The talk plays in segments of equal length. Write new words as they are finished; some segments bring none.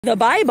The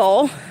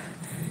Bible,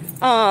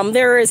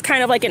 there is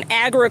kind of like an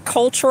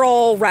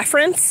agricultural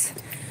reference.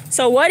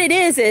 So what it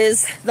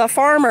is the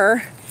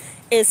farmer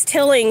is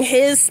tilling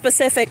his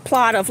specific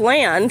plot of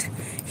land.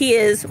 He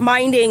is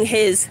minding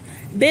his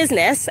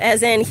business,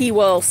 as in he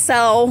will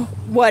sell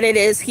what it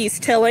is he's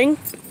tilling,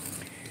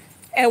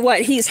 and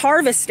what he's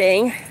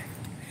harvesting,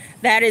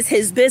 that is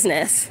his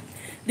business.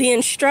 The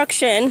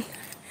instruction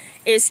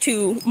is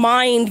to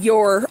mind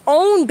your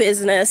own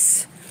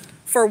business.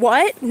 For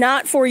what?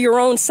 Not for your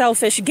own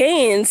selfish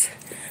gains,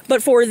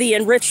 but for the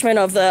enrichment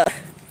of the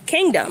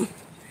kingdom.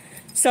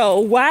 So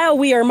while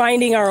we are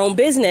minding our own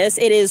business,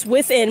 it is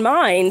within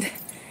mind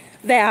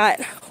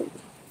that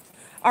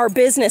our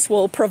business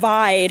will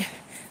provide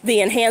the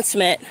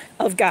enhancement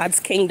of God's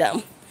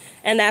kingdom.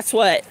 And that's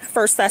what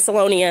 1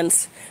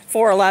 Thessalonians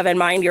 4:11,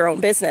 mind your own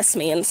business,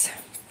 means.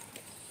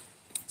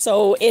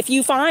 So if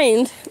you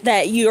find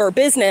that your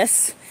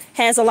business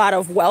has a lot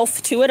of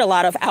wealth to it, a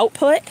lot of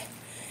output,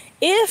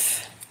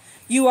 if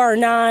you are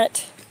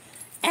not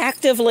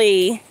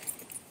actively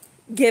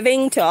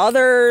giving to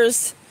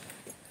others,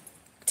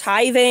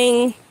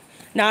 tithing,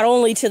 not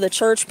only to the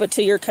church, but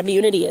to your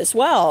community as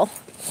well,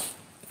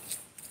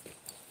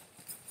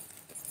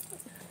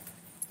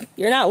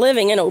 you're not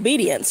living in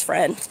obedience,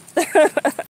 friend.